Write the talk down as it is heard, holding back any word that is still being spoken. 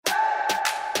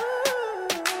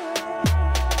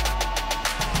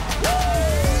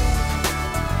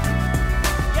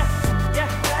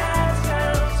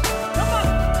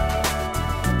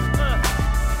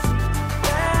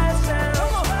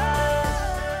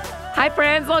Hi,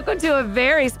 friends. Welcome to a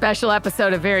very special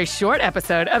episode, a very short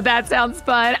episode of That Sounds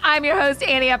Fun. I'm your host,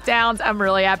 Annie F. Downs. I'm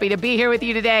really happy to be here with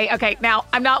you today. Okay, now,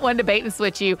 I'm not one to bait and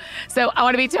switch you, so I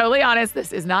want to be totally honest.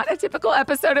 This is not a typical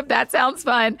episode of That Sounds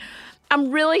Fun.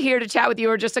 I'm really here to chat with you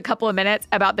for just a couple of minutes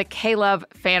about the K-Love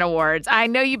Fan Awards. I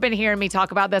know you've been hearing me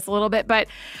talk about this a little bit, but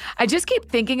I just keep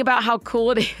thinking about how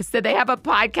cool it is that they have a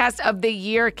Podcast of the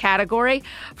Year category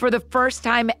for the first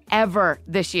time ever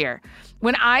this year.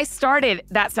 When I started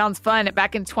That Sounds Fun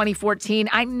back in 2014,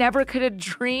 I never could have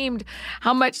dreamed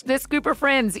how much this group of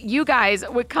friends, you guys,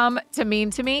 would come to mean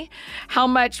to me, how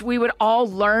much we would all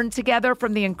learn together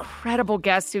from the incredible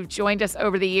guests who've joined us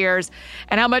over the years,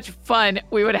 and how much fun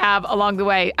we would have along the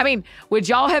way. I mean, would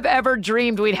y'all have ever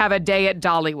dreamed we'd have a day at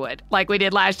Dollywood like we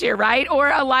did last year, right?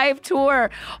 Or a live tour,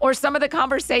 or some of the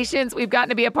conversations we've gotten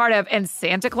to be a part of, and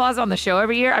Santa Claus on the show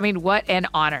every year? I mean, what an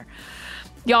honor.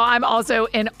 Y'all, I'm also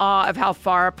in awe of how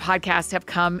far podcasts have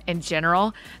come in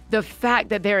general. The fact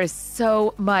that there is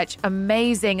so much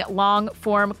amazing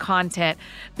long-form content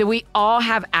that we all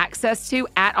have access to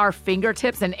at our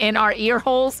fingertips and in our ear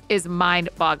holes is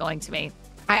mind-boggling to me.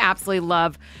 I absolutely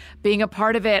love being a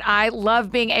part of it. I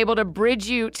love being able to bridge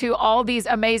you to all these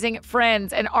amazing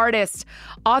friends and artists,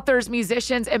 authors,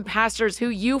 musicians, and pastors who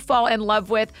you fall in love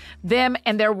with, them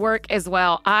and their work as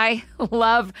well. I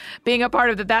love being a part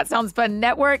of the That Sounds Fun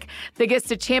network that gets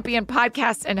to champion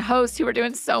podcasts and hosts who are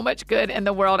doing so much good in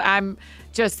the world. I'm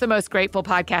just the most grateful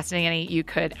podcasting Annie you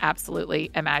could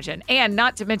absolutely imagine. And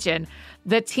not to mention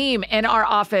the team in our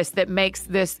office that makes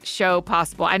this show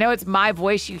possible. I know it's my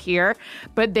voice you hear,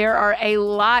 but there are a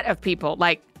lot of people,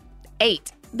 like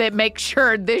 8, that make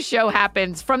sure this show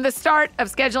happens from the start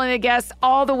of scheduling the guests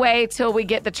all the way till we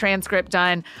get the transcript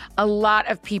done. A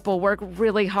lot of people work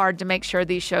really hard to make sure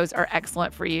these shows are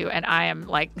excellent for you, and I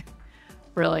am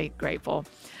really grateful.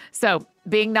 So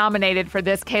being nominated for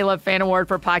this K-Love Fan Award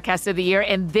for Podcast of the Year,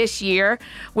 and this year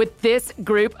with this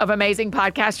group of amazing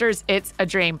podcasters, it's a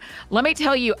dream. Let me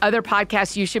tell you other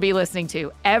podcasts you should be listening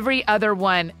to. Every other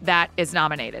one that is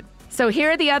nominated. So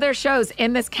here are the other shows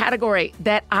in this category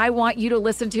that I want you to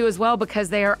listen to as well because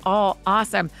they are all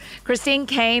awesome. Christine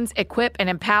Cain's Equip and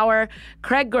Empower,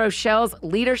 Craig Groeschel's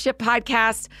Leadership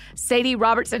Podcast, Sadie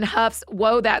Robertson Huff's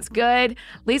Whoa, That's Good,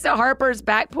 Lisa Harper's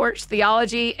Back Porch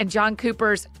Theology, and John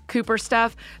Cooper's Cooper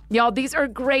Stuff. Y'all, these are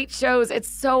great shows. It's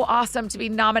so awesome to be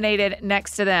nominated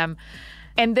next to them.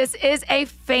 And this is a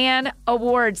fan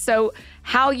award. So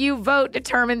how you vote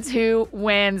determines who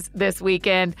wins this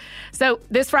weekend. So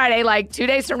this Friday, 2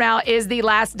 days from now, is the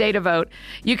last day to vote.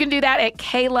 You can do that at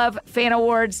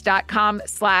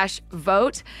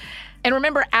klovefanawards.com/vote. And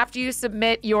remember, after you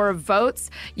submit your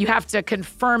votes, you have to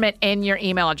confirm it in your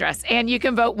email address. And you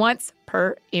can vote once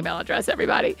per email address,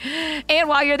 everybody. And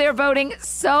while you're there voting,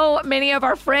 so many of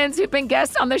our friends who've been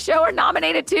guests on the show are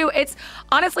nominated too. It's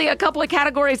honestly a couple of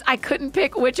categories I couldn't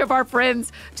pick which of our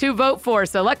friends to vote for.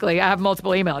 So luckily, I have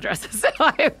multiple email addresses. So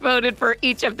I voted for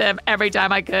each of them every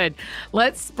time I could.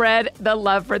 Let's spread the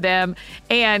love for them.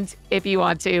 And if you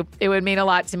want to, it would mean a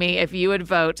lot to me if you would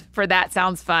vote for That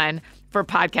Sounds Fun for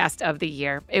Podcast of the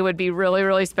Year. It would be really,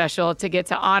 really special to get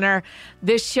to honor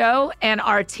this show and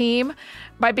our team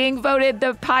by being voted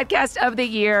the Podcast of the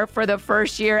Year for the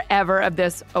first year ever of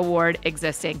this award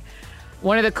existing.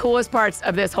 One of the coolest parts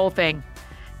of this whole thing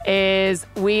is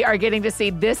we are getting to see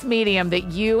this medium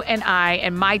that you and I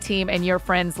and my team and your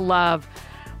friends love.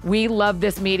 We love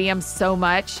this medium so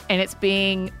much, and it's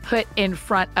being put in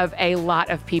front of a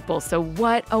lot of people. So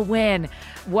what a win.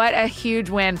 What a huge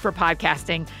win for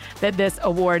podcasting that this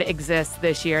award exists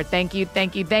this year. Thank you,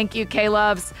 thank you, thank you,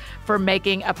 K-Loves, for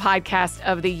making a Podcast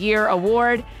of the Year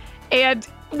award. And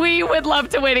we would love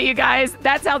to win it, you guys.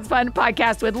 That Sounds Fun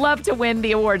podcast would love to win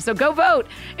the award. So go vote.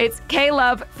 It's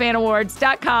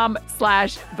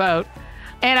klovefanawards.com/vote.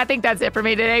 And I think that's it for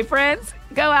me today, friends.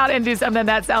 Go out and do something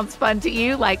that sounds fun to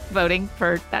you, like voting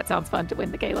for That Sounds Fun to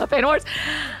win the K-Love Fan Awards.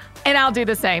 And I'll do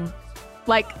the same,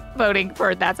 like voting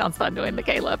for That Sounds Fun to win the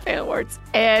K-Love Fan Awards.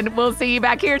 And we'll see you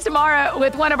back here tomorrow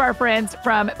with one of our friends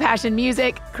from Passion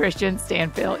Music, Christian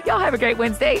Stanfield. Y'all have a great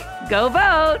Wednesday. Go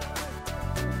vote.